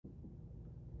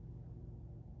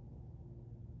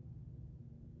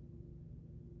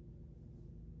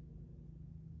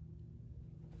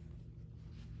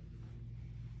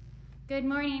Good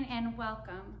morning and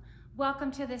welcome.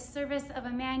 Welcome to the service of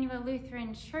Immanuel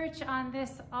Lutheran Church on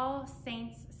this All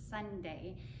Saints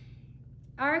Sunday.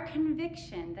 Our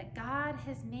conviction that God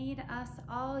has made us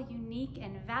all unique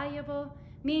and valuable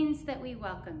means that we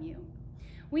welcome you.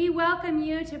 We welcome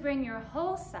you to bring your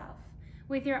whole self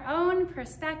with your own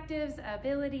perspectives,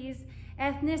 abilities,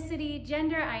 ethnicity,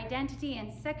 gender identity,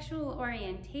 and sexual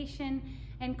orientation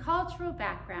and cultural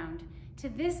background to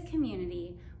this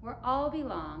community where all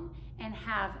belong and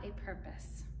have a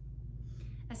purpose.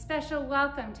 A special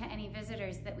welcome to any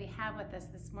visitors that we have with us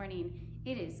this morning.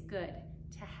 It is good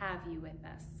to have you with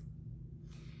us.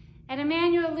 At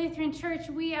Immanuel Lutheran Church,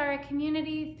 we are a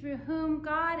community through whom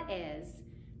God is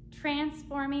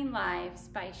transforming lives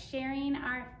by sharing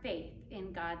our faith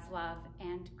in God's love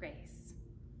and grace.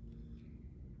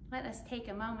 Let us take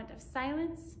a moment of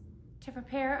silence to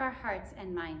prepare our hearts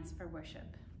and minds for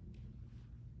worship.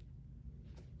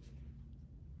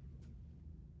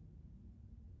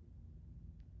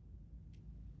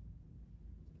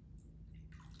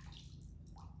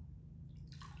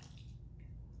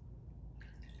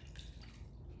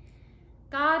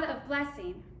 God of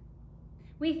blessing,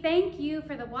 we thank you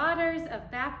for the waters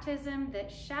of baptism that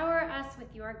shower us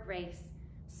with your grace,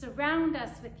 surround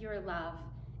us with your love,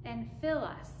 and fill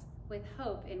us with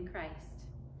hope in Christ.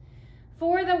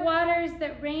 For the waters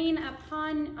that rain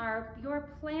upon your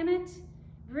planet,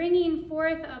 bringing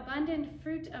forth abundant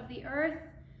fruit of the earth,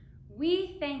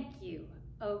 we thank you,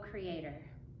 O Creator.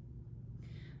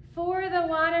 For the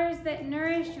waters that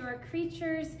nourish your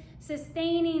creatures,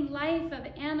 sustaining life of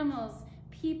animals,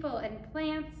 people, and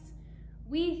plants,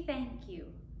 we thank you,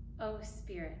 O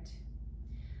Spirit.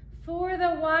 For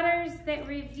the waters that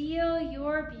reveal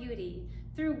your beauty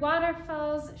through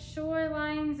waterfalls,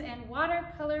 shorelines, and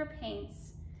watercolor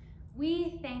paints,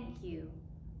 we thank you,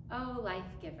 O Life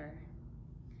Giver.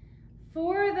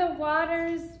 For the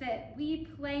waters that we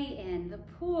play in, the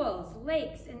pools,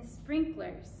 lakes, and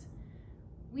sprinklers,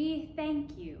 we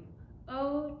thank you,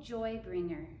 O Joy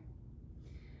Bringer.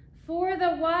 For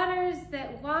the waters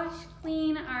that wash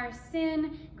clean our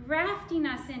sin, grafting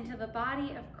us into the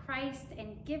body of Christ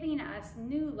and giving us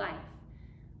new life,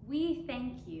 we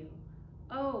thank you,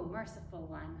 O Merciful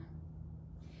One.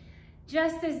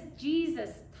 Just as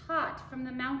Jesus taught from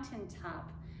the mountaintop,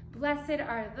 blessed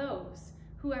are those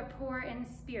who are poor in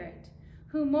spirit,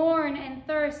 who mourn and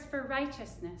thirst for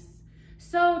righteousness.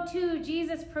 So too,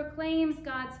 Jesus proclaims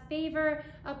God's favor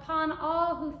upon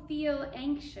all who feel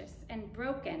anxious and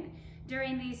broken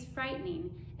during these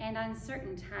frightening and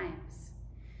uncertain times.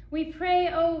 We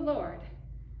pray, O Lord,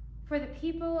 for the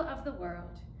people of the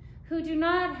world who do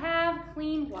not have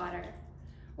clean water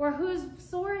or whose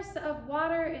source of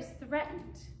water is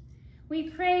threatened.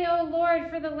 We pray, O Lord,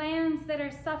 for the lands that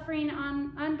are suffering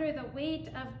under the weight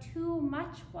of too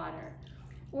much water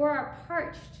or are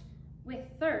parched with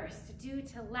thirst due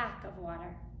to lack of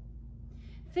water.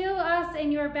 Fill us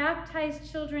and your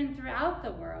baptized children throughout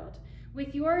the world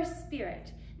with your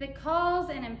Spirit that calls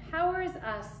and empowers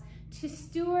us to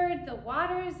steward the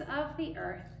waters of the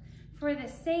earth for the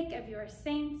sake of your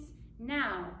saints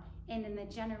now and in the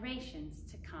generations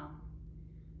to come.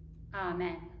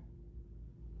 Amen.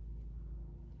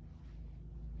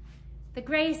 The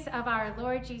grace of our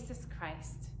Lord Jesus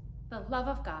Christ, the love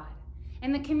of God,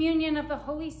 and the communion of the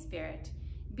Holy Spirit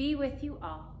be with you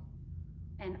all,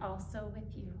 and also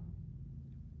with you.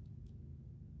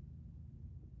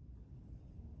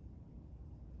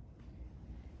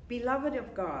 Beloved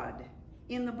of God,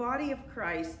 in the body of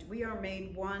Christ, we are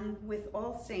made one with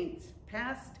all saints,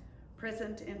 past,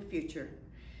 present, and future.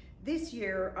 This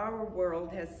year, our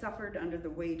world has suffered under the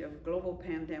weight of global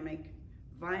pandemic,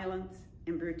 violence,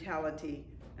 and brutality,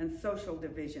 and social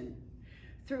division.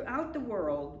 Throughout the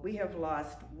world, we have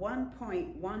lost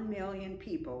 1.1 million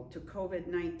people to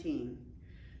COVID-19,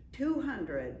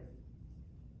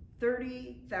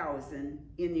 230,000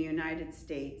 in the United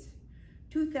States,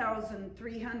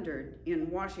 2,300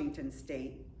 in Washington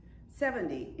State,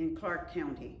 70 in Clark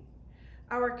County.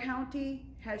 Our county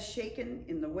has shaken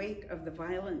in the wake of the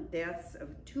violent deaths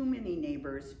of too many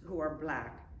neighbors who are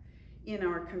Black. In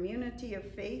our community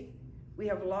of faith, we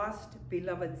have lost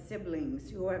beloved siblings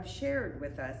who have shared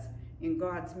with us in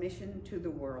God's mission to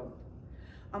the world.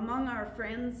 Among our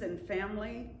friends and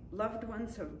family, loved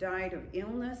ones have died of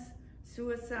illness,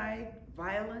 suicide,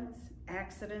 violence,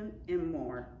 accident, and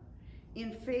more.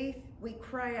 In faith, we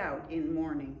cry out in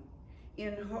mourning.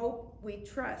 In hope, we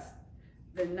trust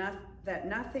that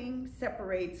nothing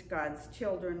separates God's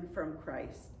children from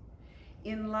Christ.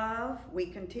 In love, we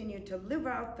continue to live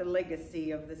out the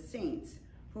legacy of the saints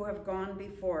who have gone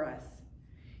before us.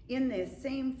 In this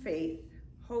same faith,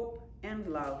 hope, and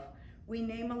love, we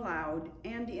name aloud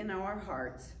and in our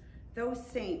hearts those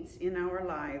saints in our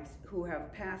lives who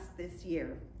have passed this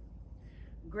year.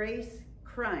 Grace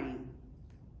crying.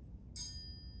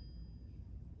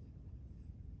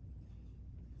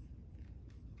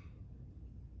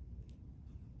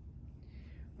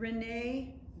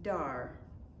 Renee Dar.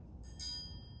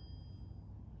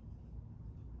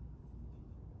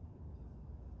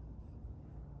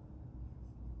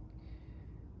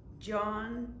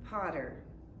 John Potter.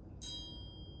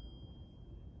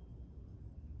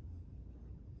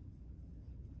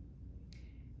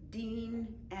 Dean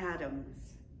Adams.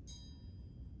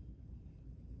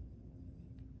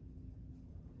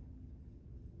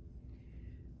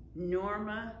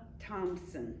 Norma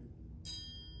Thompson.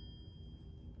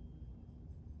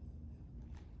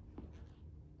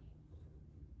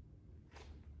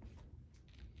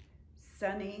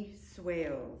 Sunny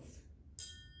Swales.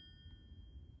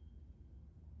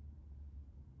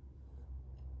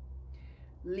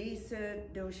 Lisa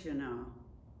Doshina.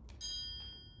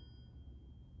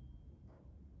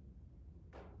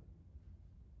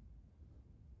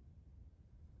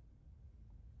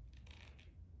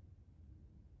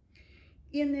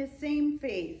 In this same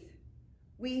faith,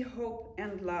 we hope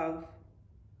and love.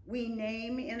 We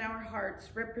name in our hearts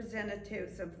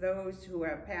representatives of those who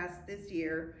have passed this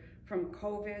year from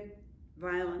COVID,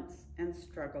 violence, and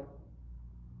struggle.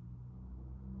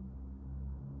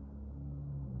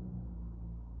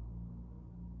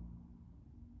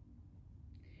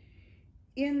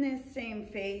 In this same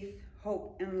faith,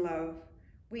 hope, and love,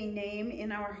 we name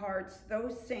in our hearts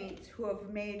those saints who have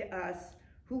made us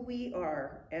who we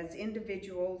are as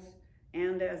individuals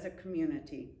and as a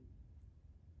community.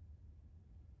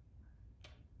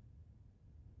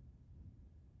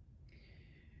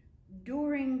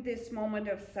 During this moment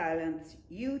of silence,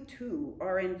 you too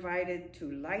are invited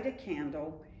to light a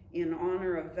candle in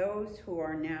honor of those who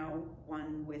are now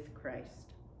one with Christ.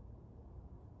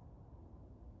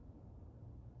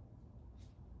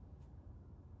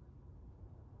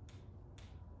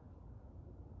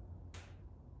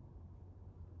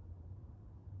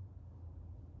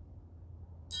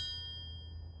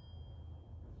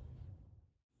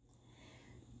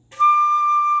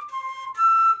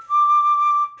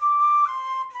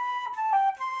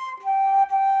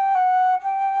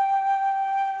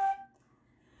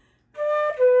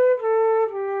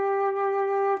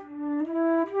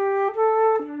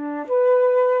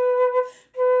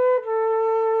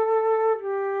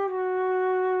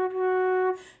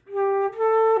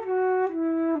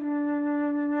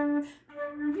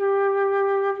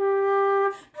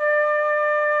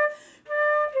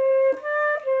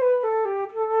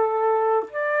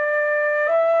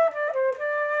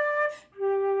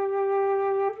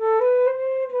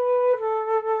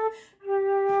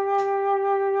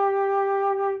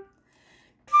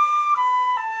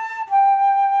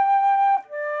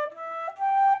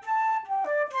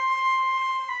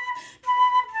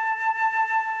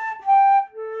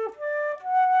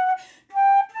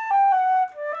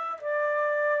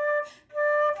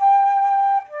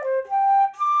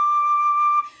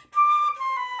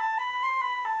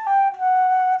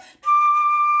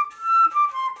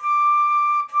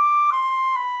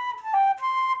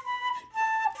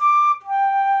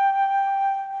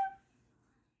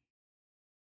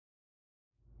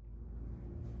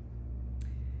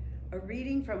 A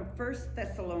reading from 1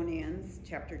 Thessalonians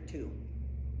chapter 2.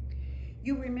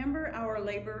 You remember our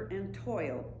labor and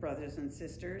toil, brothers and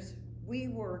sisters. We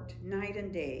worked night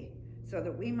and day so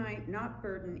that we might not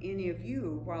burden any of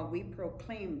you while we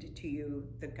proclaimed to you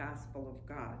the gospel of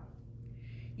God.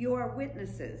 You are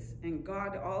witnesses, and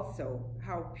God also,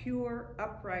 how pure,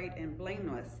 upright, and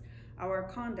blameless our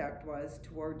conduct was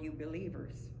toward you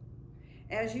believers.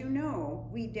 As you know,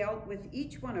 we dealt with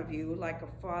each one of you like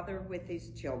a father with his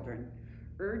children,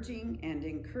 urging and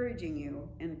encouraging you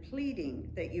and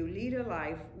pleading that you lead a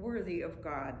life worthy of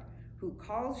God, who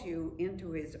calls you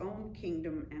into his own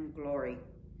kingdom and glory.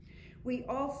 We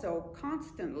also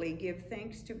constantly give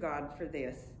thanks to God for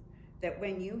this, that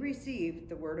when you received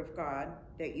the word of God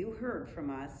that you heard from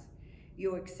us,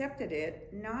 you accepted it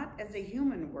not as a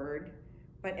human word,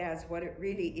 but as what it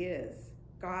really is,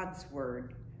 God's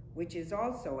word, which is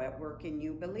also at work in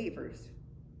you believers.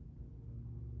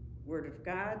 Word of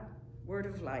God, word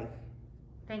of life.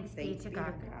 Thanks be to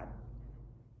God.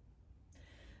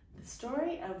 The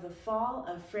story of the fall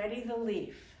of Freddie the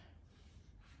Leaf.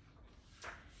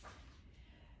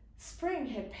 Spring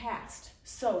had passed,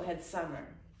 so had summer.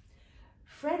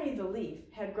 Freddie the Leaf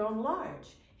had grown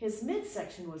large. His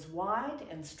midsection was wide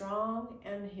and strong,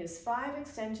 and his 5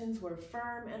 extensions were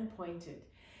firm and pointed.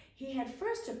 He had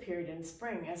first appeared in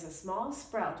spring as a small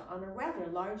sprout on a rather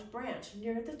large branch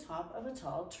near the top of a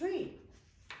tall tree.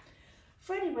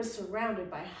 Freddie was surrounded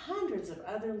by hundreds of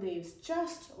other leaves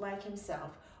just like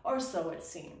himself, or so it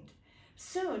seemed.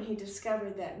 Soon he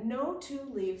discovered that no two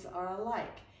leaves are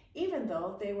alike, even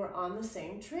though they were on the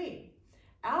same tree.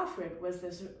 Alfred was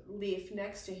the leaf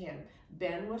next to him,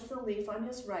 Ben was the leaf on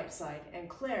his right side, and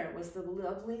Claire was the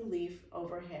lovely leaf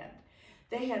overhead.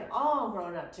 They had all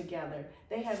grown up together.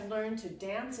 They had learned to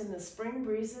dance in the spring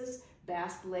breezes,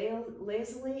 bask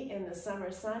lazily in the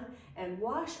summer sun, and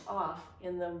wash off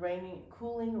in the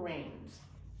cooling rains.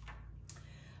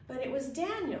 But it was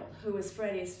Daniel who was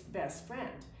Freddie's best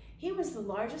friend. He was the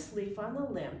largest leaf on the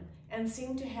limb and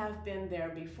seemed to have been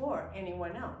there before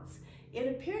anyone else. It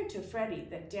appeared to Freddie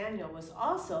that Daniel was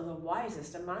also the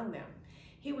wisest among them.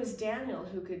 He was Daniel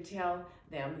who could tell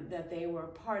them that they were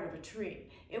part of a tree.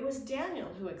 It was Daniel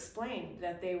who explained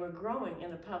that they were growing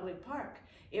in a public park.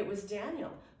 It was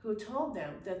Daniel who told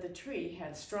them that the tree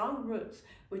had strong roots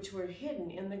which were hidden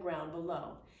in the ground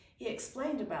below. He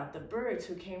explained about the birds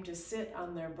who came to sit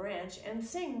on their branch and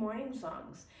sing morning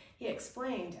songs. He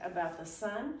explained about the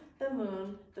sun, the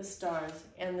moon, the stars,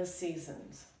 and the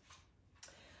seasons.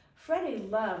 Freddie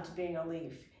loved being a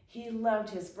leaf. He loved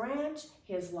his branch,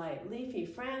 his light leafy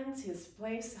friends, his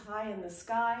place high in the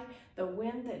sky, the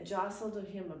wind that jostled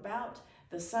him about,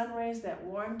 the sun rays that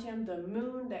warmed him, the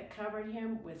moon that covered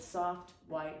him with soft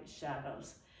white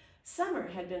shadows. Summer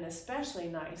had been especially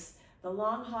nice. The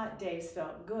long hot days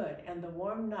felt good, and the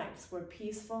warm nights were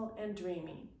peaceful and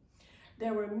dreamy.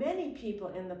 There were many people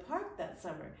in the park that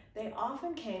summer. They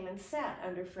often came and sat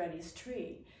under Freddie's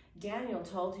tree. Daniel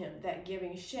told him that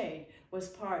giving shade was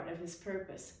part of his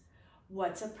purpose.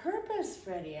 "What's a purpose?"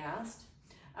 Freddie asked.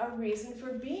 "A reason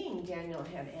for being," Daniel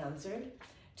had answered.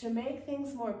 "To make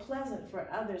things more pleasant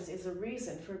for others is a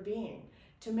reason for being.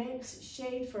 To make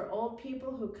shade for old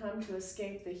people who come to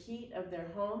escape the heat of their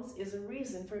homes is a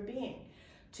reason for being.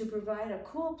 To provide a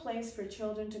cool place for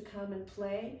children to come and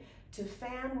play, to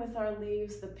fan with our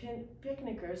leaves the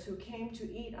picnickers who came to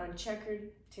eat on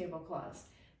checkered tablecloths.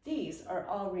 These are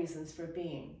all reasons for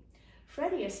being."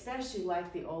 Freddie especially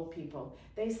liked the old people.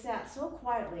 They sat so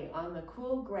quietly on the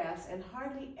cool grass and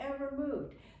hardly ever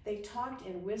moved. They talked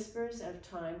in whispers of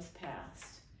times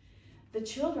past. The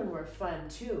children were fun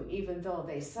too, even though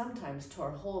they sometimes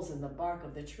tore holes in the bark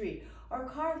of the tree or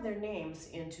carved their names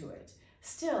into it.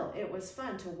 Still, it was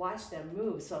fun to watch them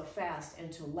move so fast and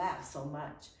to laugh so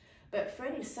much. But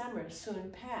Freddie's summer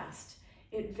soon passed.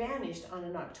 It vanished on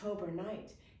an October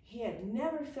night. He had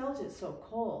never felt it so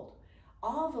cold.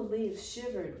 All the leaves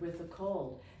shivered with the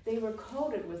cold. They were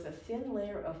coated with a thin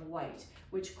layer of white,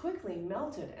 which quickly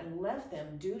melted and left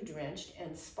them dew-drenched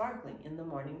and sparkling in the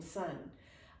morning sun.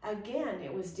 Again,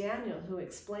 it was Daniel who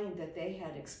explained that they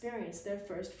had experienced their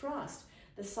first frost,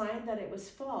 the sign that it was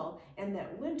fall and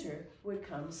that winter would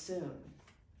come soon.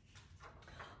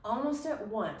 Almost at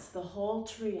once, the whole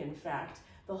tree, in fact,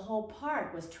 the whole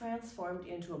park was transformed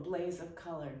into a blaze of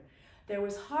color. There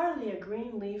was hardly a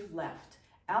green leaf left.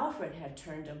 Alfred had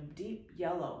turned a deep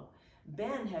yellow.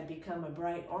 Ben had become a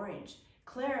bright orange.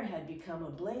 Claire had become a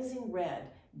blazing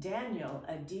red. Daniel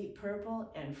a deep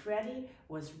purple, and Freddie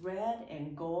was red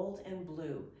and gold and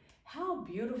blue. How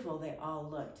beautiful they all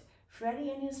looked. Freddie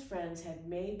and his friends had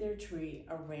made their tree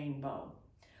a rainbow.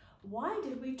 "Why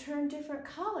did we turn different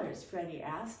colors?" Freddie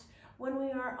asked, "when we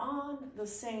are on the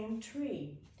same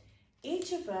tree?"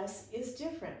 "Each of us is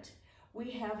different.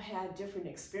 We have had different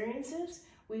experiences.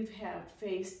 We have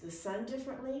faced the sun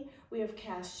differently. We have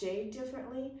cast shade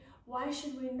differently. Why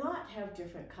should we not have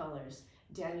different colors?"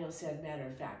 Daniel said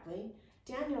matter-of-factly.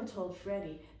 Daniel told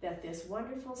Freddie that this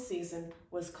wonderful season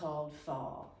was called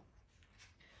fall.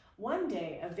 One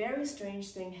day, a very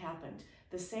strange thing happened.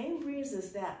 The same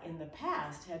breezes that in the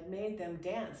past had made them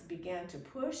dance began to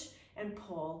push and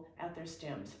pull at their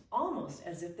stems, almost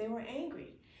as if they were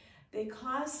angry. They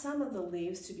caused some of the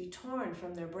leaves to be torn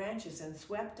from their branches and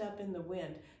swept up in the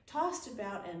wind, tossed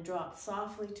about and dropped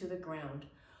softly to the ground.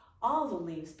 All the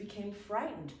leaves became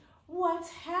frightened. "What's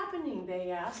happening?" they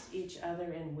asked each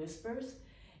other in whispers.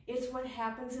 "It's what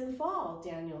happens in fall,"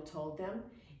 Daniel told them.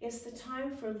 "It's the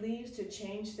time for leaves to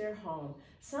change their home.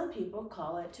 Some people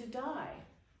call it to die."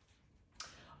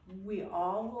 "We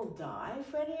all will die?"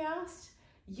 Freddie asked.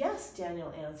 "Yes,"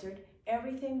 Daniel answered.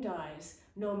 "Everything dies.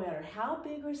 No matter how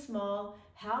big or small,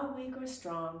 how weak or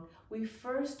strong, we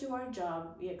first do our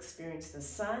job. We experience the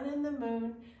sun and the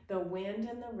moon, the wind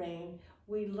and the rain.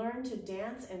 We learn to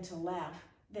dance and to laugh.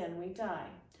 Then we die."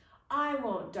 "I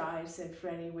won't die," said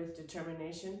Freddie with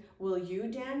determination. "Will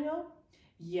you, Daniel?"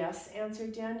 "Yes,"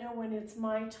 answered Daniel, "when it's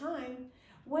my time.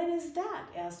 "When is that?"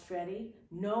 asked Freddie.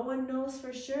 "No one knows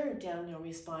for sure," Daniel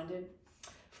responded.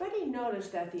 Freddie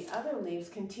noticed that the other leaves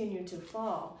continued to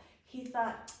fall. He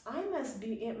thought,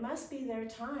 it must be their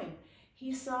time.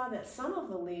 He saw that some of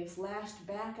the leaves lashed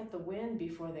back at the wind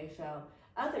before they fell.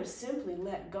 Others simply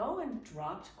let go and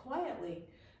dropped quietly.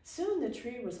 Soon the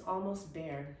tree was almost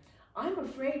bare. "I'm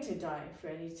afraid to die,"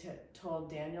 Freddie told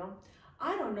Daniel.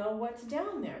 "I don't know what's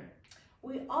down there."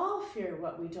 "We all fear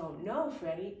what we don't know,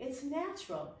 Freddie. It's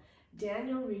natural,"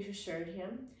 Daniel reassured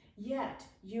him. "Yet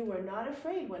you were not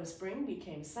afraid when spring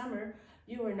became summer.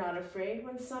 You were not afraid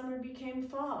when summer became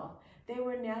fall. They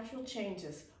were natural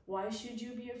changes. Why should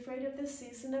you be afraid of the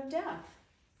season of death?"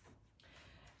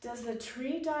 "Does the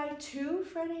tree die too?"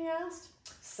 Freddie asked.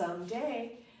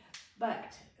 "Someday.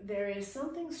 But there is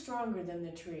something stronger than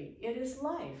the tree. It is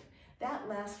life. That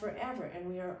lasts forever, and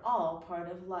we are all part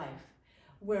of life.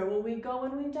 Where will we go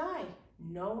when we die?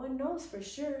 No one knows for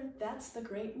sure. That's the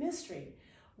great mystery.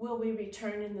 Will we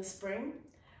return in the spring?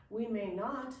 We may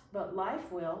not, but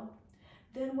life will.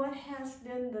 Then what has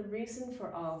been the reason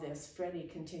for all this?" Freddie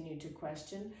continued to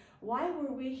question. "Why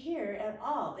were we here at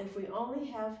all if we only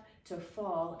have to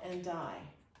fall and die?"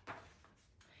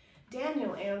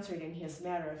 Daniel answered in his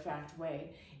matter-of-fact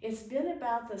way. "It's been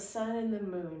about the sun and the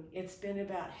moon. It's been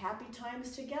about happy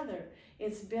times together.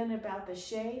 It's been about the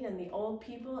shade and the old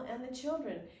people and the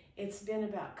children. It's been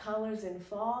about colors in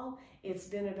fall. It's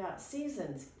been about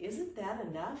seasons. Isn't that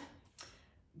enough?"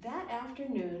 That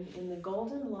afternoon, in the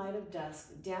golden light of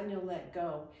dusk, Daniel let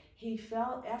go. He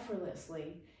fell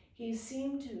effortlessly. He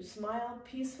seemed to smile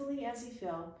peacefully as he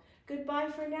fell.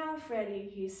 "Goodbye for now, Freddie,"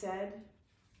 he said.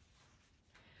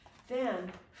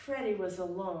 Then Freddie was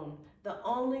alone, the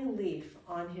only leaf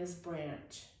on his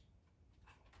branch.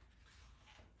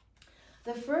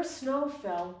 The first snow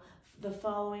fell the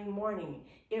following morning.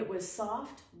 It was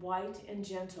soft, white, and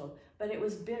gentle, but it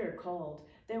was bitter cold.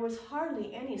 There was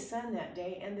hardly any sun that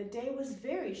day, and the day was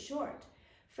very short.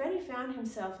 Freddie found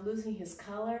himself losing his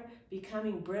color,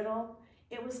 becoming brittle.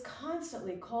 It was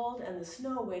constantly cold, and the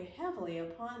snow weighed heavily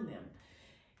upon them.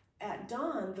 At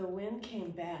dawn, the wind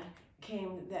came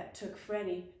that took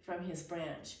Freddie from his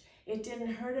branch. It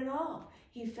didn't hurt at all.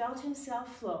 He felt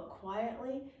himself float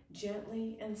quietly,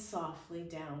 gently, and softly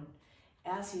down.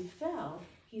 As he fell,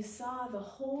 he saw the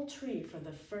whole tree for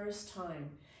the first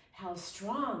time. How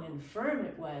strong and firm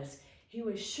it was. He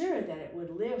was sure that it would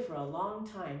live for a long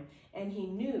time, and he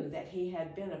knew that he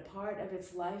had been a part of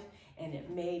its life, and it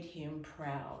made him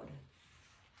proud.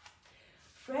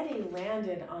 Freddie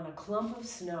landed on a clump of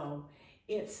snow.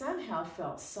 It somehow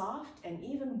felt soft and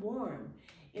even warm.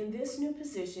 In this new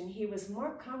position, he was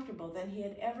more comfortable than he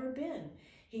had ever been.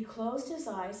 He closed his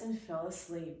eyes and fell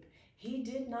asleep. He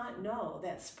did not know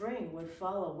that spring would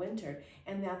follow winter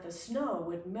and that the snow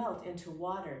would melt into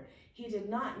water. He did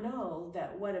not know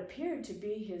that what appeared to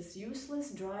be his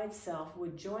useless, dried self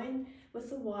would join with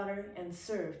the water and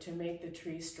serve to make the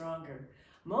tree stronger.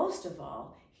 Most of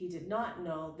all, he did not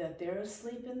know that there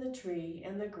asleep in the tree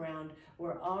and the ground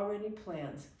were already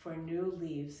plans for new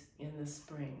leaves in the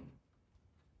spring.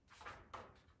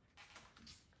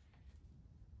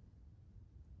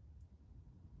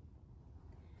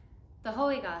 The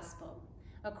Holy Gospel,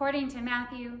 according to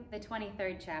Matthew, the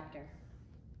 23rd chapter.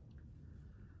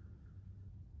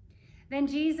 Then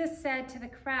Jesus said to the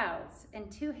crowds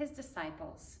and to his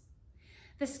disciples,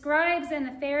 "The scribes and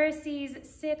the Pharisees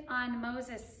sit on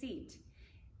Moses' seat.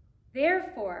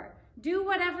 Therefore, do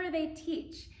whatever they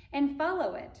teach and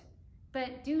follow it,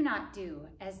 but do not do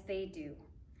as they do.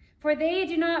 For they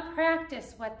do not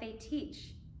practice what they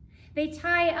teach. They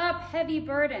tie up heavy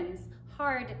burdens,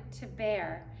 hard to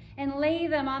bear, and lay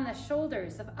them on the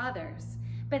shoulders of others,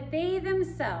 but they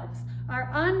themselves are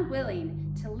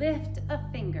unwilling to lift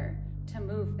a finger to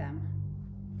move them.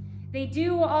 They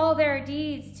do all their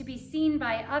deeds to be seen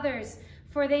by others,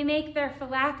 for they make their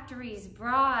phylacteries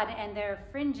broad and their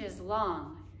fringes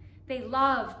long. They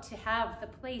love to have the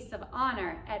place of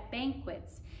honor at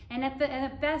banquets and at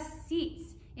the best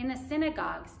seats in the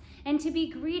synagogues, and to be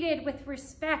greeted with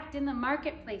respect in the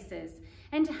marketplaces,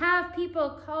 and to have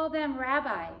people call them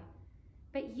rabbi.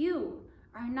 But you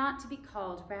are not to be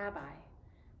called rabbi,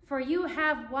 for you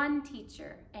have one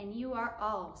teacher, and you are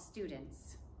all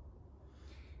students.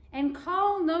 And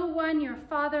call no one your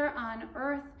father on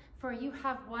earth, for you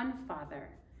have one Father,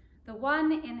 the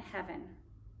one in heaven.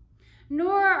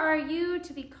 Nor are you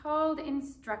to be called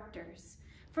instructors,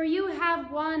 for you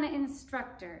have one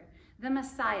instructor, the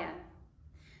Messiah.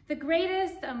 The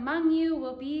greatest among you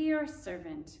will be your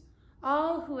servant.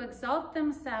 All who exalt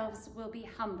themselves will be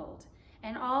humbled,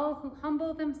 and all who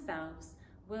humble themselves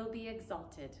will be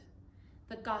exalted."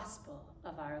 The Gospel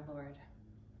of our Lord.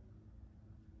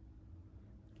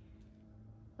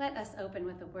 Let us open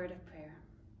with a word of prayer.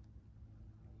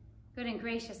 Good and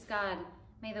gracious God,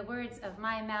 may the words of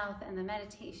my mouth and the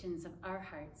meditations of our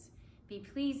hearts be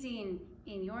pleasing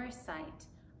in your sight,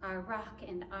 our rock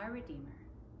and our redeemer.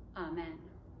 Amen.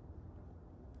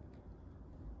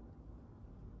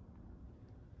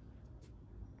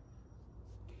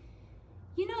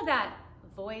 You know that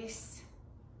voice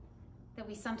that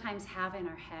we sometimes have in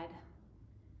our head?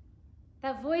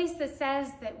 That voice that says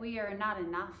that we are not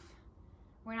enough.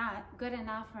 We're not good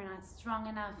enough, we're not strong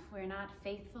enough, we're not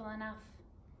faithful enough.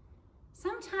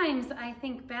 Sometimes I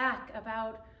think back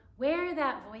about where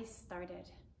that voice started.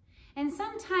 And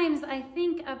sometimes I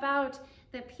think about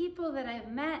the people that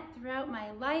I've met throughout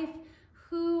my life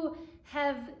who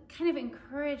have kind of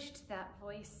encouraged that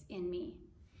voice in me.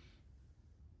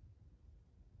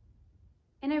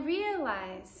 And I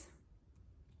realize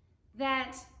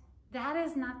that that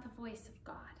is not the voice of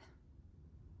God.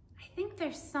 I think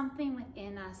there's something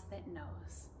within us that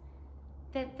knows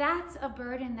that that's a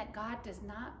burden that God does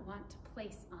not want to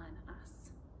place on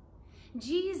us.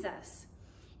 Jesus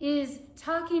is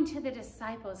talking to the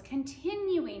disciples,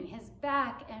 continuing his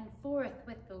back and forth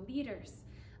with the leaders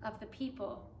of the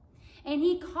people. And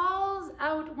he calls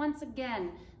out once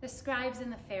again the scribes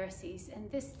and the Pharisees. And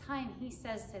this time he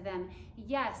says to them,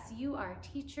 yes, you are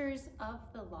teachers of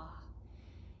the law.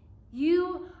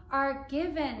 You are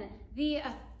given the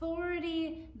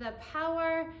authority, the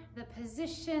power, the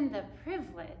position, the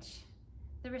privilege,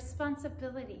 the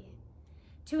responsibility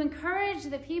to encourage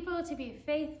the people to be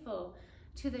faithful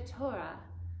to the Torah,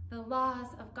 the laws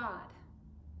of God.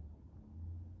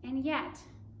 And yet,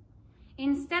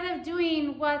 instead of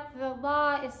doing what the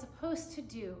law is supposed to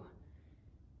do,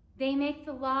 they make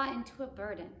the law into a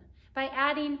burden by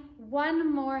adding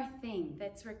one more thing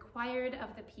that's required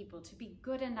of the people to be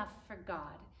good enough for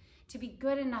God, to be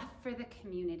good enough for the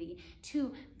community,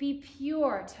 to be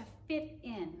pure, to fit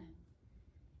in.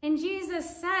 And Jesus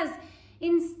says,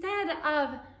 instead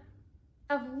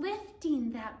of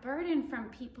lifting that burden from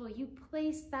people, you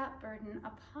place that burden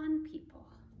upon people.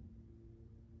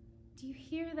 Do you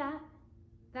hear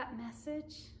that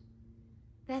message?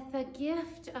 That the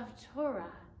gift of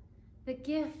Torah, the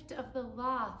gift of the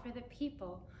law for the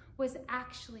people, was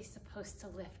actually supposed to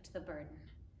lift the burden.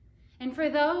 And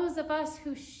for those of us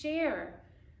who share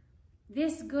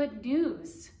this good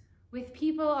news with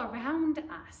people around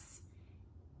us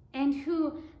and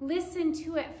who listen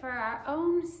to it for our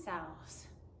own selves,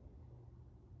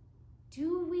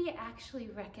 do we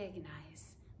actually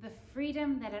recognize the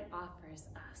freedom that it offers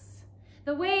us?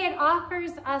 The way it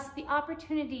offers us the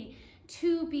opportunity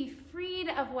to be freed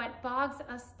of what bogs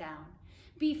us down,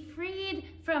 be freed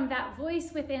from that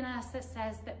voice within us that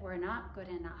says that we're not good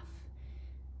enough,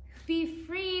 be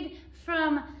freed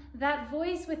from that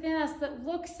voice within us that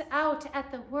looks out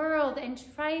at the world and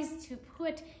tries to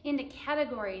put into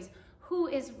categories who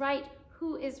is right,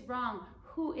 who is wrong,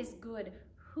 who is good,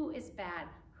 who is bad,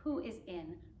 who is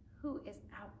in, who is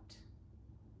out.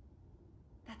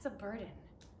 That's a burden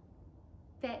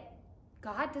that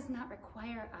God does not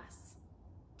require us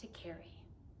to carry.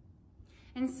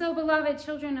 And so, beloved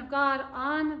children of God,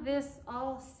 on this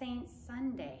All Saints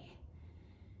Sunday,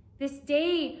 this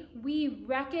day we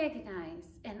recognize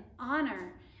and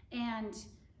honor and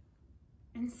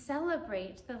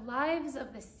celebrate the lives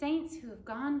of the saints who have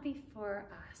gone before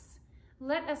us.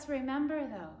 Let us remember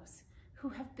those who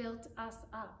have built us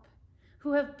up,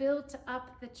 who have built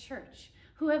up the church,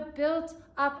 who have built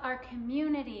up our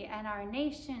community and our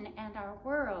nation and our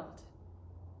world,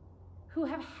 who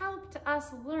have helped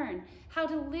us learn how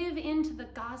to live into the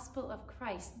gospel of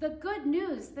Christ, the good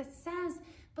news that says,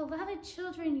 beloved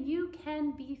children, you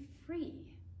can be free.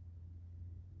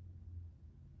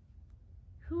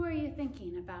 Who are you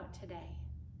thinking about today?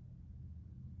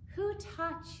 Who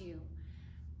taught you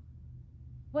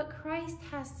what Christ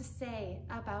has to say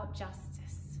about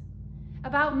justice,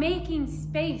 about making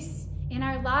space in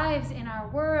our lives, in our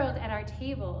world, at our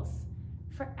tables,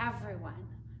 for everyone,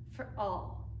 for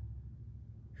all?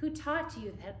 Who taught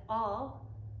you that all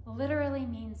literally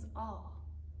means all?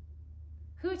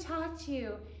 Who taught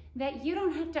you that you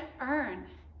don't have to earn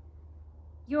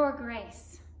your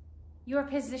grace, your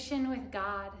position with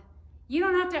God? You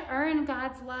don't have to earn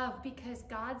God's love, because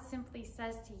God simply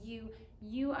says to you,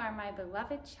 you are my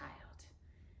beloved child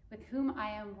with whom I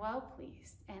am well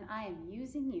pleased, and I am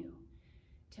using you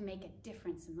to make a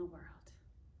difference in the world.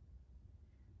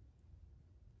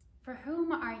 For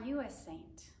whom are you a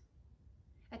saint?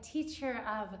 A teacher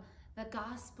of the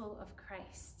gospel of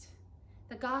Christ,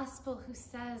 the gospel who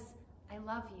says, I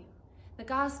love you, The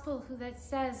gospel that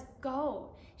says,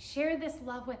 go, share this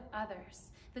love with others.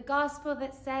 The gospel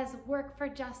that says, work for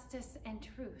justice and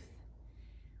truth.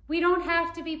 We don't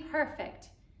have to be perfect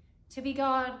to be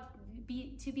called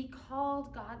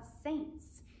God's saints.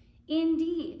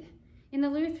 Indeed, in the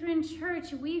Lutheran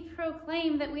Church, we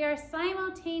proclaim that we are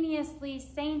simultaneously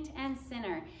saint and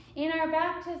sinner. In our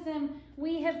baptism,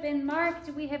 we have been marked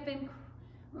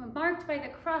by the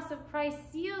cross of Christ,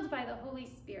 sealed by the Holy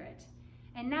Spirit.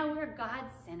 And now we're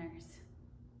God's sinners.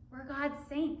 We're God's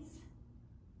saints.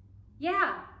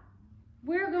 Yeah,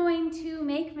 we're going to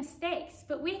make mistakes,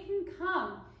 but we can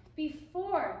come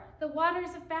before the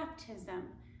waters of baptism.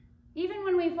 Even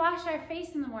when we wash our face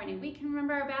in the morning, we can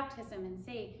remember our baptism and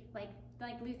say,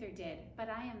 like Luther did, but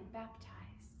I am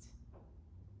baptized.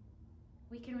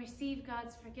 We can receive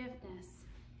God's forgiveness,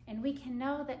 and we can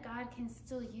know that God can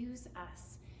still use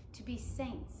us to be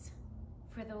saints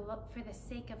for the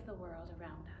sake of the world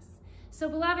around us. So,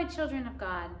 beloved children of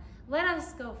God, let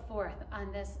us go forth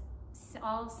on this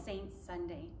All Saints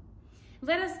Sunday.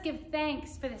 Let us give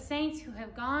thanks for the saints who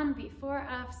have gone before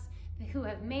us, who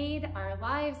have made our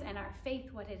lives and our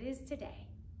faith what it is today.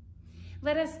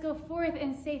 Let us go forth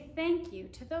and say thank you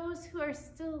to those who are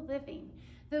still living,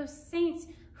 those saints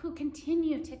who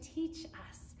continue to teach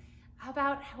us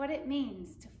about what it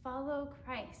means to follow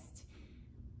Christ.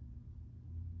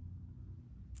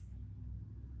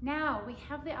 Now we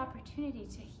have the opportunity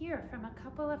to hear from a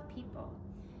couple of people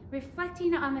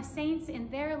reflecting on the saints in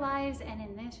their lives and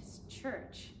in this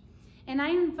church. And I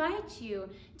invite you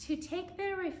to take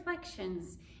their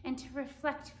reflections and to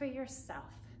reflect for yourself.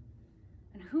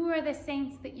 And who are the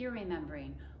saints that you're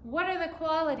remembering? What are the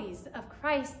qualities of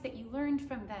Christ that you learned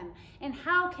from them? And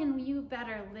how can you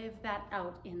better live that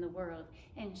out in the world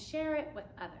and share it with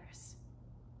others?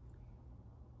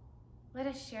 Let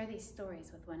us share these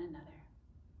stories with one another.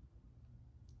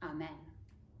 Amen.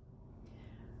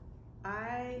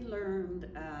 I learned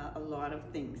a lot of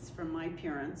things from my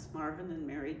parents, Marvin and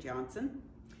Mary Johnson.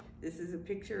 This is a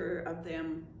picture of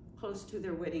them close to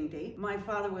their wedding date. My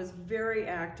father was very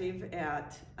active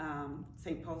at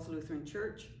St. Paul's Lutheran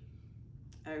Church.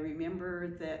 I remember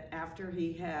that after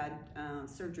he had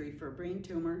surgery for a brain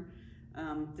tumor,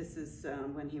 this is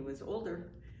when he was older,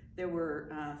 there were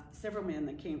several men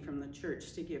that came from the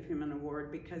church to give him an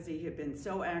award because he had been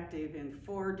so active in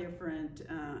 4 different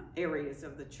areas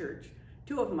of the church.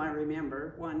 2 of them I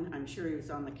remember. One, I'm sure he was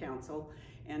on the council,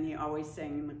 and he always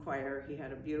sang in the choir. He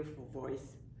had a beautiful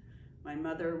voice. My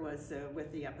mother was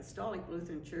with the Apostolic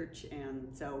Lutheran Church, and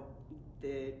so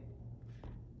they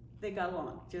got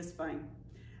along just fine.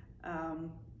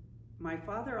 My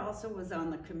father also was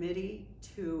on the committee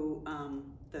to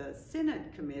the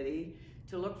Synod Committee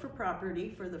to look for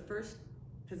property for the First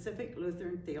Pacific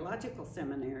Lutheran Theological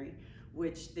Seminary,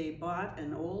 which they bought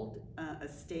an old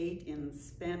estate in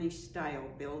Spanish-style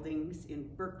buildings in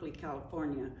Berkeley,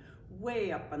 California,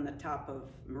 way up on the top of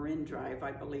Marin Drive,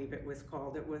 I believe it was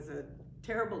called. It was a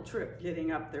terrible trip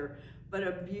getting up there, but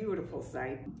a beautiful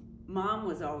sight. Mom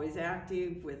was always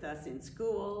active with us in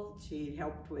school. She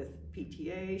helped with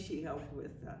PTA. She helped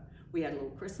with, we had little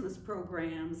Christmas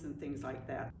programs and things like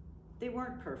that. They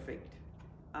weren't perfect.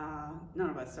 None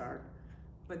of us are,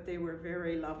 but they were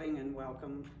very loving and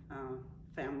welcome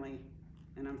family,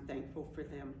 and I'm thankful for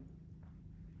them.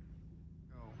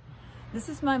 This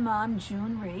is my mom,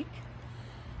 June Reek.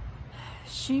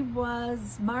 She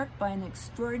was marked by an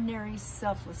extraordinary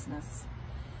selflessness,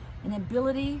 an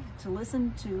ability to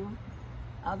listen to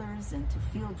others and to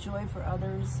feel joy for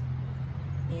others,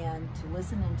 and to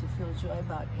listen and to feel joy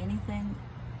about anything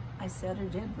I said or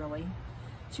did, really.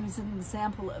 She was an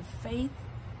example of faith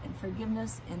and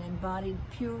forgiveness and embodied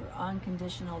pure,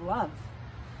 unconditional love.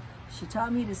 She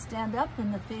taught me to stand up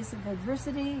in the face of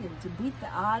adversity and to beat the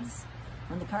odds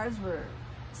when the cards were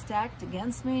stacked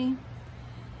against me,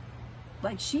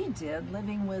 like she did,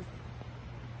 living with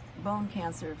bone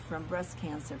cancer from breast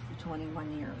cancer for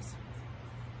 21 years.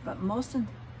 But most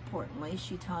importantly,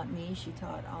 she taught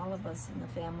all of us in the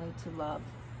family to love.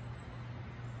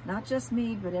 Not just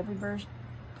me, but every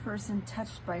person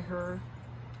touched by her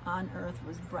on earth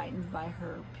was brightened by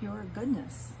her pure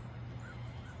goodness.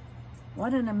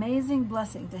 What an amazing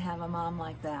blessing to have a mom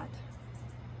like that.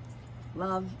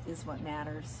 Love is what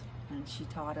matters, and she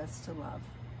taught us to love.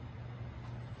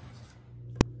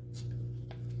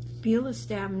 Beulah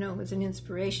Stabno was an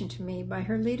inspiration to me by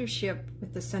her leadership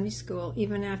with the Sunday school,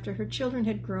 even after her children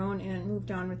had grown and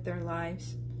moved on with their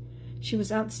lives. She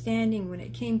was outstanding when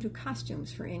it came to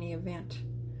costumes for any event.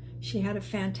 She had a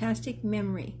fantastic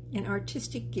memory and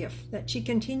artistic gift that she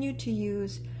continued to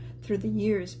use through the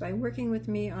years by working with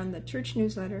me on the church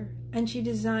newsletter, and she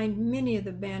designed many of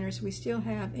the banners we still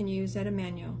have and use at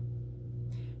Immanuel.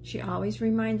 She always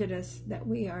reminded us that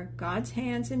we are God's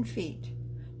hands and feet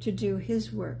to do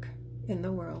His work in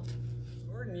the world.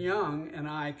 Gordon Young and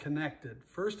I connected,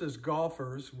 first as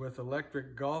golfers with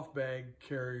electric golf bag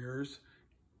carriers,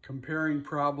 comparing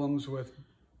problems with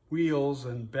wheels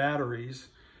and batteries,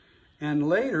 and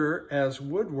later as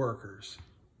woodworkers,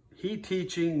 he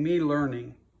teaching, me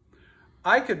learning.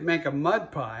 I could make a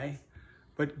mud pie,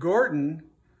 but Gordon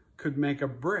could make a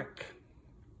brick.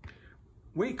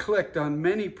 We clicked on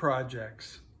many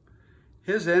projects.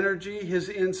 His energy, his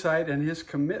insight, and his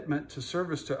commitment to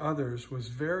service to others was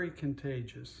very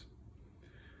contagious.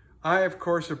 I, of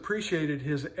course, appreciated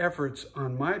his efforts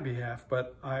on my behalf,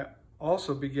 but I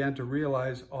also began to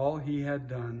realize all he had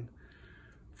done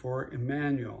for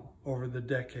Immanuel over the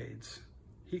decades.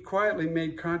 He quietly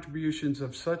made contributions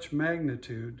of such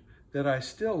magnitude that I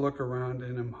still look around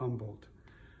and am humbled.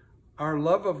 Our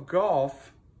love of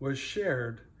golf was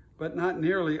shared, but not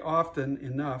nearly often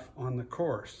enough on the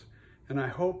course, and I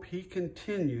hope he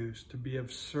continues to be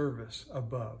of service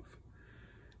above,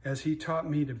 as he taught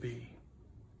me to be.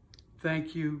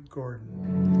 Thank you, Gordon.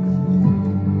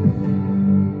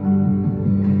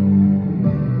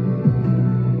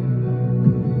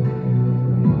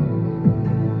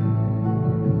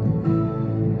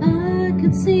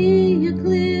 See you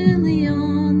clearly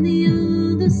on the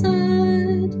other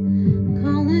side,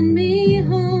 calling me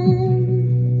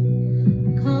home,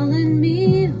 calling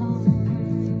me home.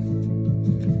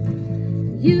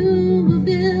 You were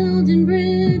building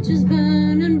bridges,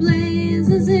 burning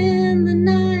blazes in the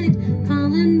night,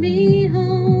 calling me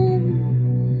home,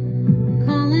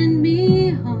 calling me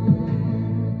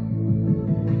home.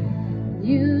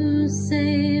 You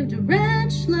saved a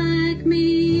wretch like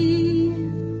me.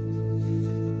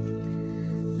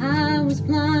 I was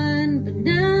blind, but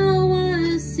now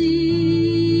I see.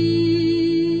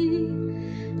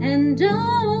 And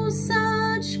oh,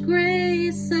 such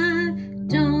grace I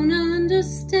don't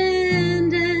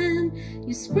understand. And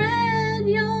you spread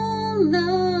your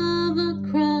love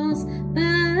across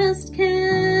vast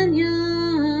canyons.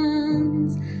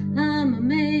 I'm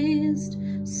amazed,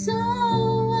 so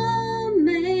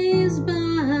amazed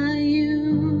by you.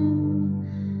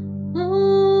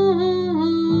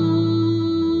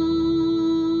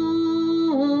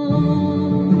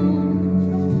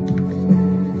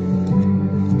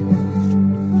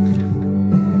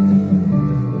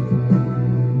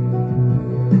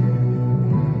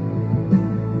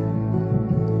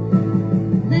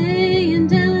 Laying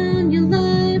down your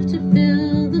life to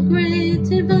fill the great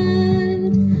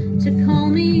divide, to call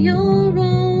me your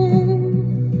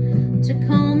own, to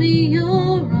call me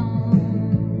your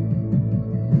own.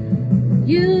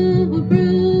 You were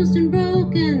bruised and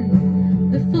broken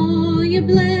before you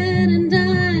bled and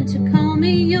died, to call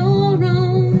me your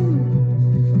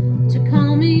own, to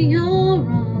call me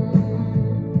your own.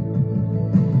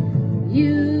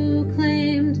 You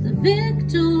claimed the victory.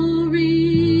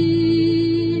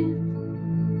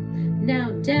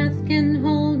 Now death can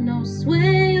hold no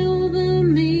sway over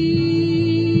me.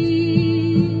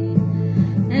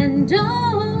 And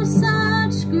oh,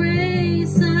 such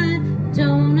grace I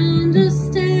don't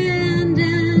understand.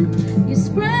 And you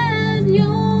spread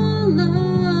your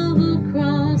love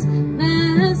across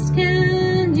vast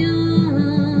canyons.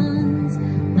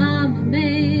 I'm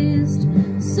amazed,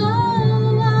 so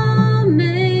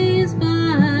amazed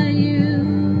by you.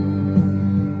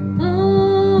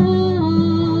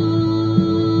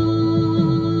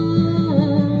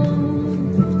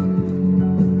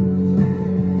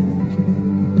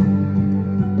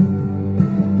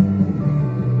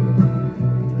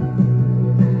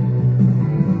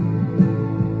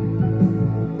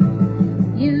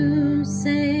 You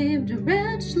saved a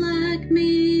wretch like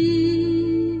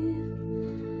me,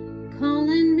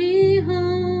 calling me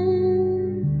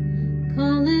home,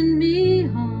 calling me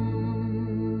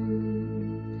home.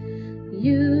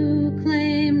 You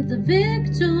claimed the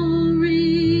victory,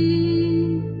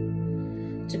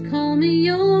 to call me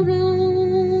your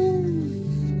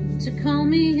own, to call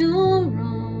me your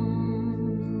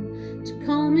own, to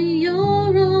call me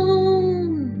your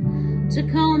own, to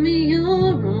call me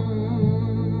your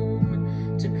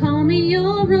own, to call me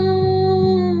your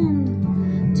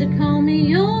own, to call me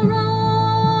your own.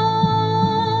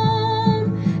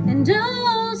 And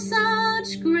oh,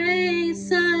 such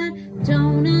grace I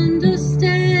don't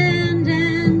understand.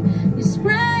 And you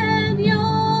spread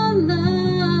your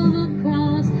love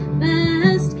across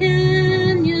vast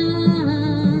canyons.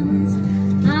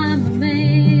 I'm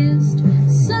amazed,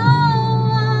 so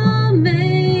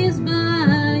amazed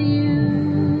by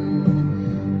you.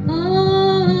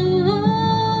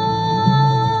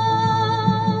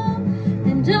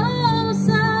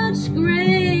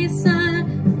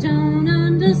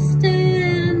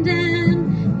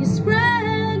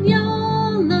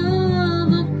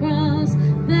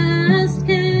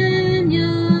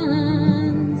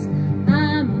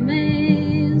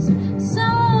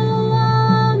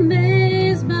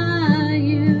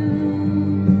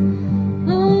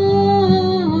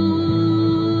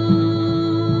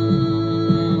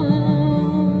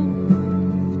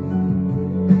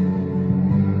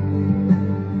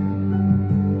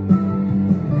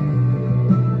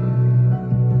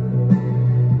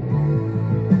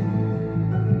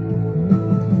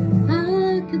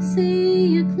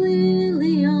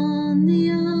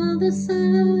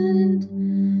 God,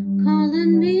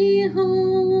 calling me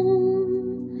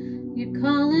home. You're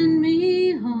calling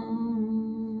me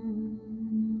home.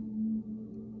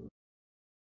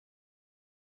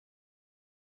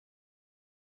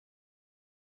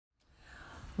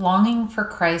 Longing for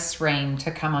Christ's reign to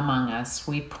come among us,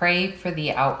 we pray for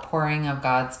the outpouring of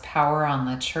God's power on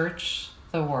the church,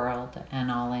 the world, and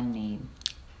all in need.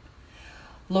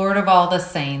 Lord of all the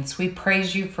saints, we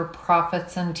praise you for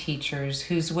prophets and teachers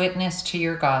whose witness to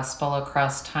your gospel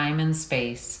across time and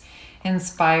space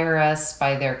inspire us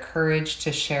by their courage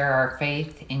to share our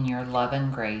faith in your love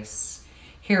and grace.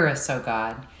 Hear us, O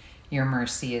God, your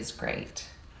mercy is great.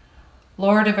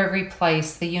 Lord of every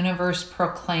place, the universe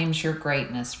proclaims your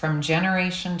greatness from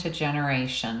generation to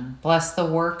generation. Bless the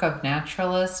work of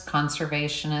naturalists,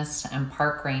 conservationists, and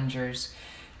park rangers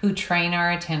who train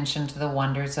our attention to the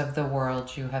wonders of the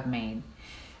world you have made.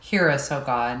 Hear us, O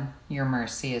God, your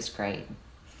mercy is great.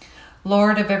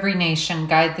 Lord of every nation,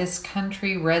 guide this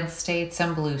country, red states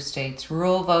and blue states,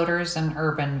 rural voters and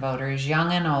urban voters,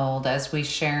 young and old, as we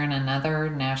share in another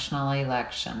national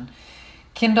election.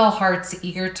 Kindle hearts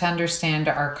eager to understand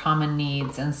our common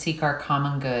needs and seek our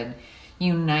common good.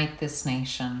 Unite this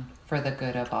nation for the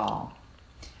good of all.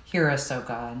 Hear us, O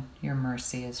God, your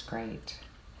mercy is great.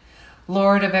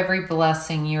 Lord of every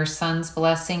blessing, your Son's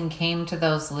blessing came to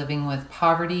those living with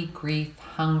poverty, grief,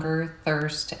 hunger,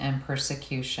 thirst, and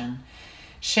persecution.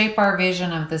 Shape our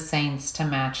vision of the saints to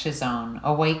match his own.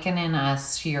 Awaken in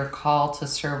us your call to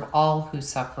serve all who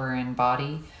suffer in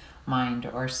body, mind,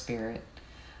 or spirit,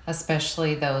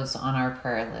 especially those on our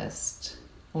prayer list.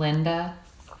 Linda,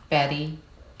 Betty,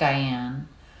 Diane,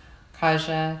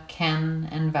 Kaja, Ken,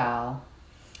 and Val,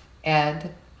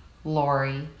 Ed,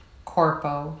 Lori,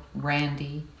 Corpo,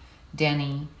 Randy,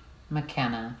 Denny,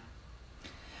 McKenna.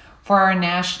 For our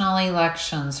national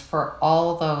elections, for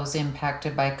all those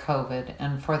impacted by COVID,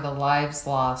 and for the lives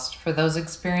lost, for those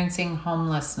experiencing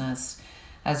homelessness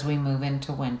as we move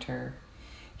into winter.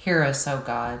 Hear us, O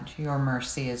God, your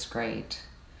mercy is great.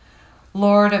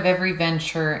 Lord of every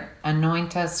venture,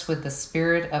 anoint us with the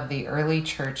spirit of the early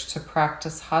church to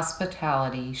practice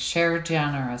hospitality, share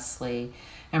generously,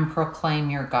 and proclaim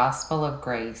your gospel of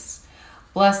grace.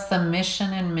 Bless the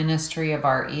mission and ministry of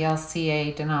our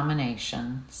ELCA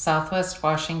denomination, Southwest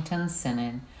Washington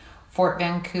Synod, Fort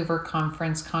Vancouver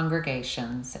Conference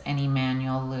congregations, and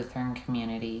Immanuel Lutheran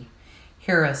community.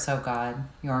 Hear us, O God,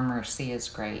 your mercy is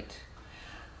great.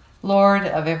 Lord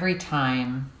of every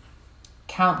time,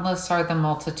 countless are the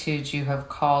multitudes you have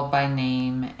called by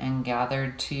name and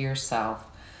gathered to yourself.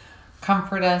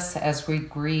 Comfort us as we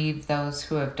grieve those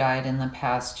who have died in the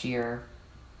past year.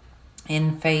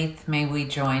 In faith, may we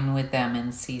join with them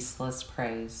in ceaseless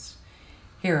praise.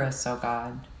 Hear us, O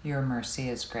God, your mercy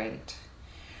is great.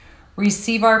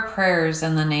 Receive our prayers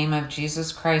in the name of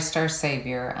Jesus Christ, our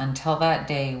Savior, until that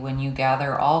day when you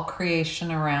gather all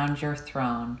creation around your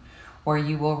throne, where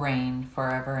you will reign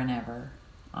forever and ever.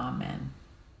 Amen.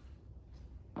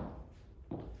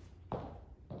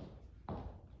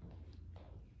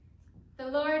 The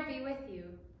Lord be with you.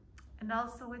 And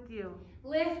also with you.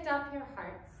 Lift up your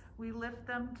hearts. We lift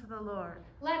them to the Lord.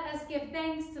 Let us give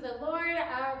thanks to the Lord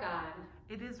our God.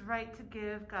 It is right to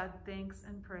give God thanks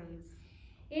and praise.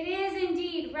 It is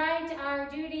indeed right, our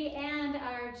duty and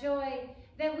our joy,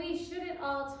 that we should at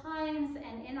all times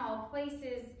and in all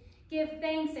places give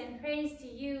thanks and praise to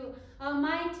you,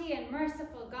 Almighty and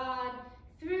merciful God,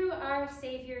 through our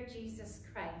Savior Jesus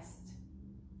Christ.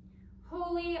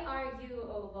 Holy are you,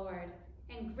 O Lord,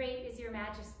 and great is your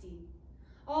majesty.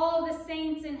 All the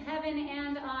saints in heaven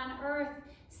and on earth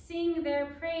sing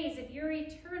their praise of your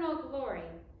eternal glory.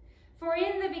 For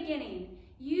in the beginning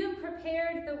you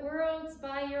prepared the worlds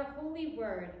by your holy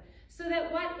word, so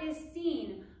that what is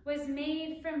seen was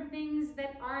made from things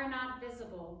that are not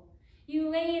visible. You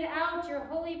laid out your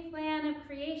holy plan of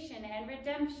creation and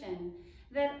redemption,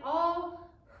 that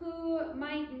all who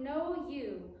might know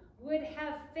you would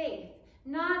have faith,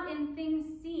 not in things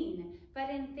seen, but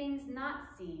in things not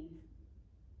seen.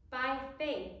 By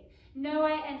faith,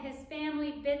 Noah and his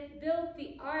family built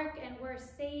the ark and were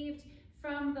saved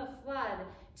from the flood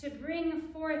to bring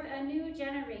forth a new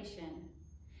generation.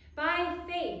 By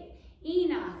faith,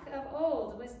 Enoch of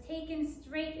old was taken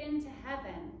straight into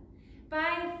heaven.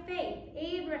 By faith,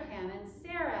 Abraham and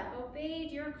Sarah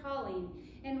obeyed your calling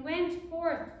and went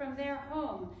forth from their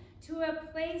home to a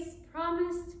place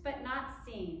promised but not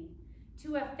seen,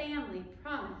 to a family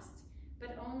promised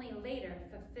but only later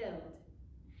fulfilled.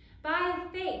 By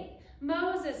faith,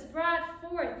 Moses brought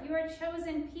forth your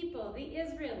chosen people, the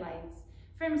Israelites,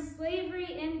 from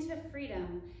slavery into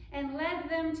freedom, and led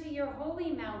them to your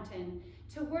holy mountain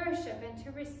to worship and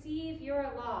to receive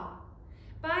your law.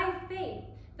 By faith,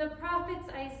 the prophets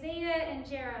Isaiah and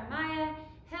Jeremiah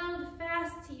held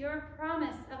fast to your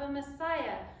promise of a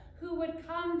Messiah who would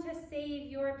come to save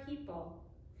your people.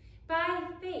 By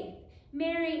faith,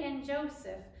 Mary and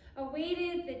Joseph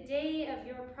awaited the day of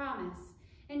your promise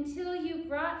until you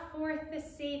brought forth the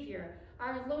Savior,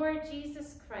 our Lord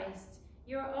Jesus Christ,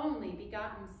 your only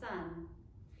begotten Son.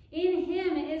 In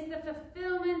him is the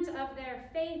fulfillment of their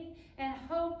faith and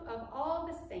hope of all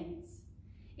the saints.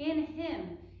 In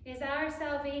him is our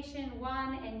salvation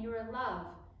won and your love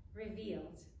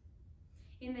revealed.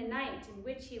 In the night in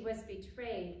which he was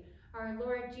betrayed, our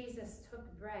Lord Jesus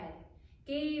took bread,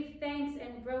 gave thanks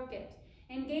and broke it,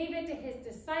 and gave it to his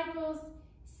disciples,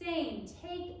 saying,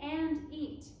 "Take and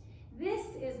eat. This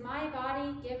is my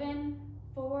body given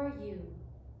for you.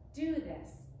 Do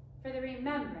this for the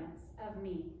remembrance of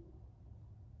me."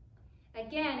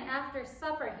 Again, after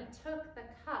supper, he took the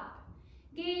cup,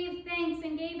 gave thanks,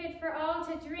 and gave it for all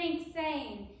to drink,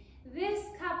 saying, "This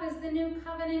cup is the new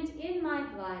covenant in my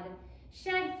blood,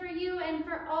 shed for you and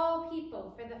for all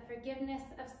people for the forgiveness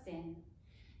of sin.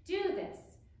 Do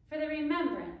this for the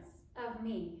remembrance of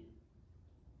me."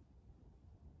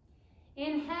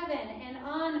 In heaven and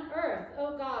on earth,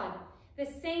 O God, the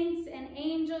saints and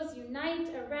angels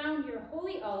unite around your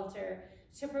holy altar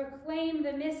to proclaim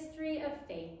the mystery of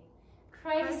faith.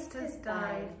 Christ has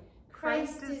died,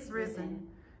 Christ is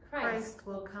risen, Christ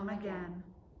will come again.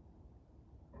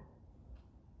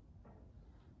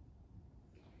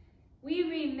 We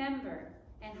remember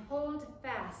and hold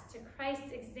fast to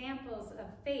Christ's examples of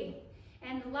faith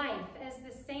and life as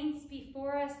the saints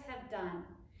before us have done.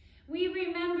 We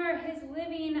remember his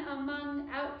living among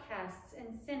outcasts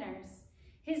and sinners,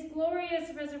 his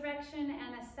glorious resurrection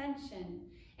and ascension,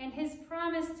 and his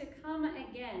promise to come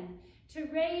again, to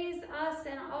raise us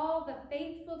and all the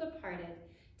faithful departed,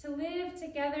 to live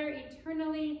together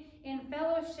eternally in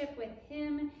fellowship with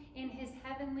him in his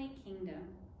heavenly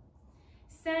kingdom.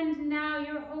 Send now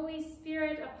your Holy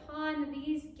Spirit upon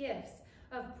these gifts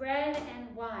of bread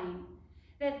and wine,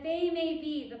 that they may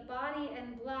be the body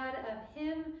and blood of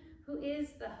him who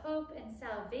is the hope and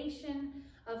salvation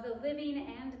of the living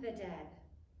and the dead.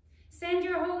 Send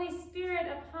your Holy Spirit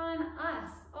upon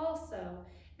us also,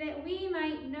 that we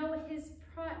might know his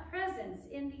presence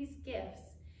in these gifts,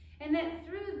 and that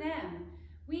through them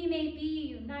we may be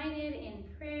united in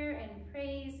prayer and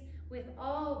praise with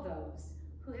all those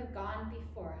who have gone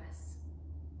before us.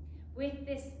 With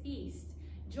this feast,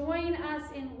 join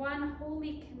us in one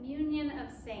holy communion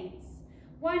of saints,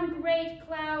 one great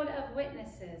cloud of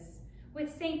witnesses,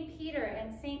 with St. Peter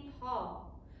and St.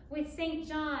 Paul, with St.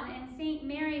 John and St.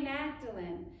 Mary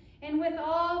Magdalene, and with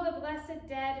all the blessed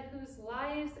dead whose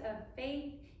lives of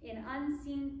faith in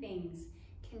unseen things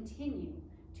continue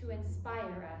to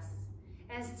inspire us,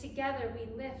 as together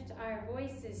we lift our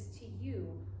voices to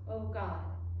you, O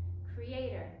God,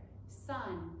 Creator,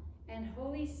 Son, and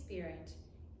Holy Spirit,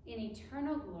 in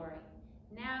eternal glory,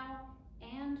 now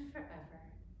and forever.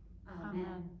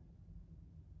 Amen.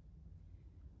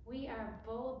 We are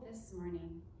bold this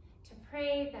morning to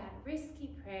pray that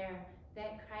risky prayer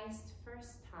that Christ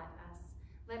first taught us.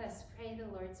 Let us pray the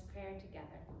Lord's Prayer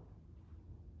together.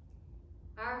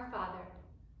 Our Father,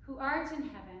 who art in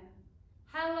heaven,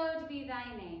 hallowed be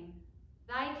thy name.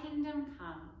 Thy kingdom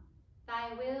come,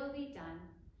 thy will be done,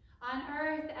 on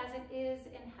earth as it is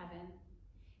in heaven.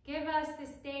 Give us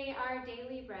this day our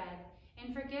daily bread,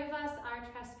 and forgive us our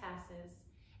trespasses,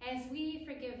 as we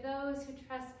forgive those who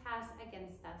trespass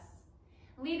against us.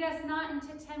 Lead us not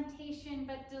into temptation,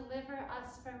 but deliver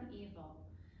us from evil.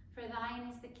 For thine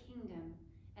is the kingdom,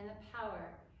 and the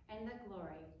power, and the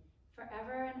glory,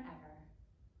 forever and ever.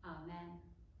 Amen.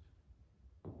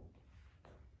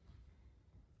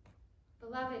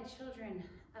 Beloved children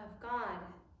of God,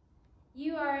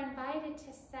 you are invited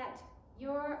to set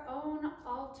your own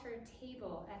altar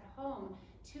table at home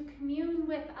to commune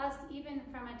with us even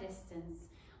from a distance.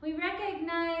 We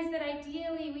recognize that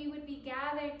ideally we would be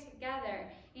gathered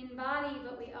together in body,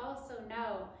 but we also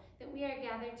know that we are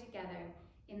gathered together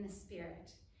in the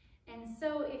Spirit. And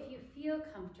so if you feel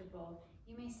comfortable,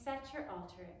 you may set your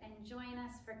altar and join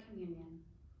us for communion.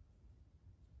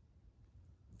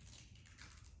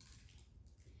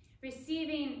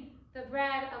 Receiving the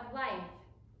bread of life,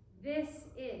 this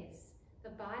is the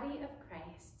body of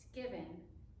Christ given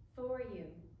for you.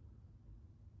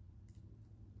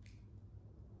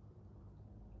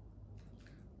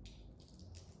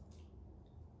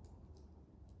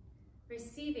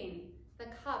 Receiving the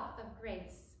cup of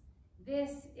grace,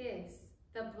 this is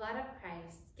the blood of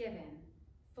Christ given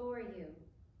for you.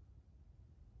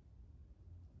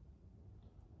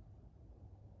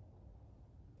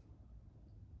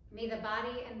 May the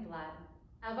body and blood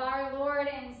of our Lord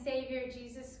and Savior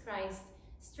Jesus Christ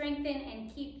strengthen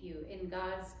and keep you in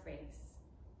God's grace.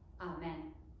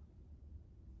 Amen.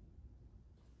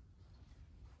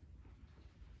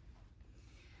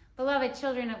 Beloved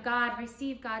children of God,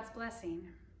 receive God's blessing.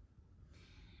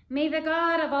 May the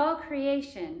God of all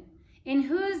creation, in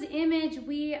whose image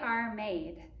we are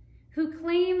made, who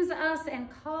claims us and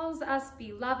calls us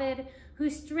beloved, who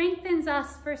strengthens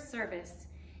us for service,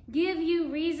 give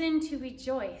you reason to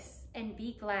rejoice and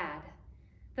be glad.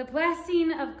 The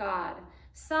blessing of God,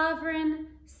 sovereign,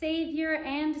 Savior,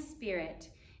 and Spirit,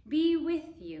 be with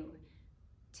you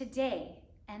today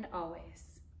and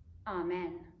always.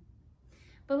 Amen.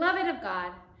 Beloved of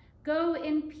God, go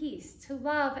in peace to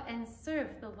love and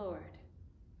serve the Lord.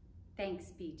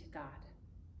 Thanks be to God.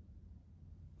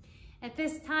 At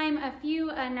this time, a few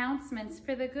announcements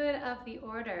for the good of the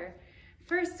order.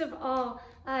 First of all,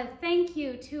 thank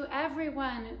you to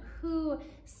everyone who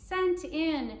sent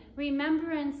in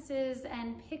remembrances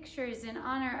and pictures in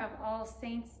honor of All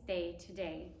Saints' Day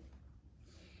today.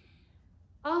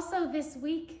 Also this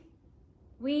week,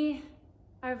 we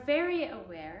are very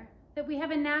aware that we have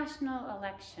a national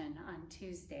election on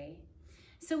Tuesday.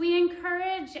 So we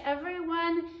encourage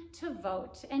everyone to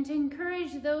vote and to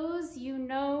encourage those you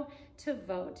know to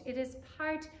vote. It is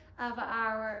part of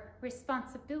our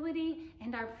responsibility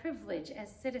and our privilege as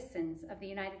citizens of the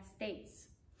United States.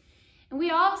 And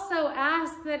we also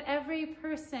ask that every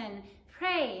person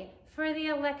pray for the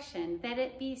election, that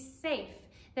it be safe,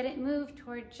 that it move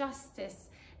toward justice,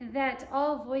 that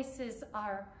all voices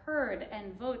are heard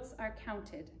and votes are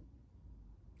counted.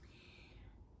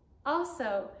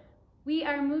 Also, we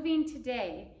are moving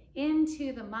today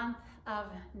into the month of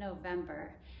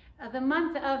November, the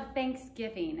month of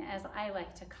Thanksgiving, as I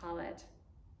like to call it.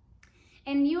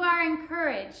 And you are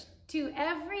encouraged to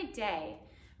every day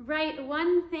write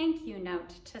one thank you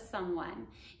note to someone.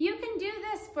 You can do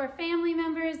this for family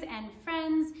members and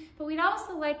friends, but we'd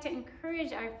also like to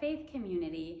encourage our faith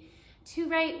community to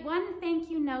write one thank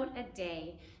you note a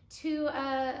day to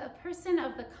a person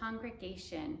of the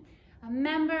congregation, a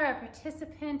member, a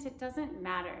participant, it doesn't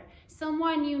matter.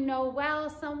 Someone you know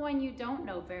well, someone you don't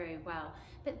know very well.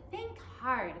 But think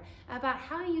hard about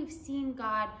how you've seen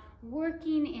God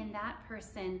working in that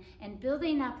person and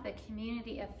building up the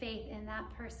community of faith in that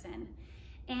person.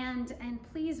 And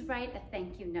please write a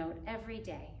thank you note every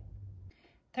day.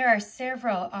 There are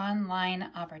several online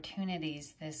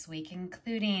opportunities this week,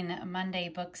 including Monday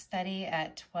book study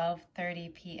at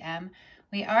 12:30 p.m.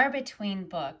 We are between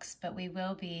books, but we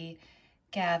will be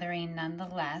gathering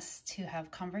nonetheless to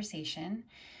have conversation.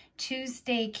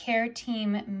 Tuesday care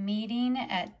team meeting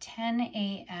at 10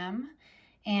 a.m.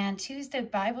 and Tuesday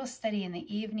Bible study in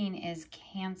the evening is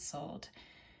canceled.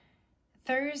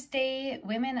 Thursday,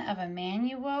 Women of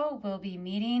Immanuel will be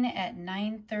meeting at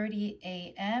 9:30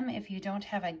 a.m. If you don't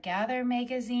have a Gather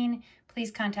magazine,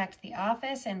 please contact the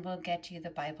office and we'll get you the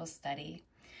Bible study.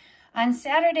 On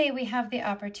Saturday, we have the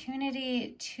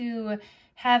opportunity to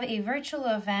have a virtual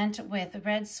event with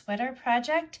Red Sweater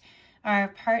Project, our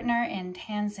partner in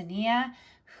Tanzania,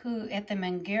 who at the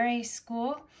Mangere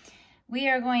School. We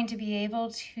are going to be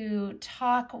able to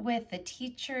talk with the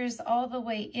teachers all the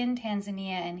way in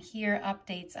Tanzania and hear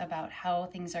updates about how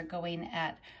things are going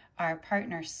at our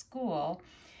partner school.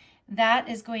 That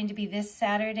is going to be this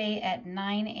Saturday at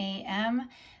 9 a.m.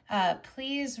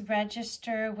 Please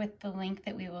register with the link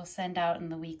that we will send out in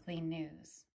the weekly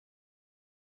news.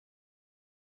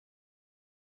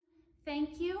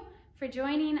 Thank you for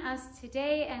joining us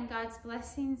today, and God's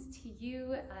blessings to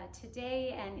you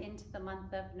today and into the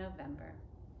month of November.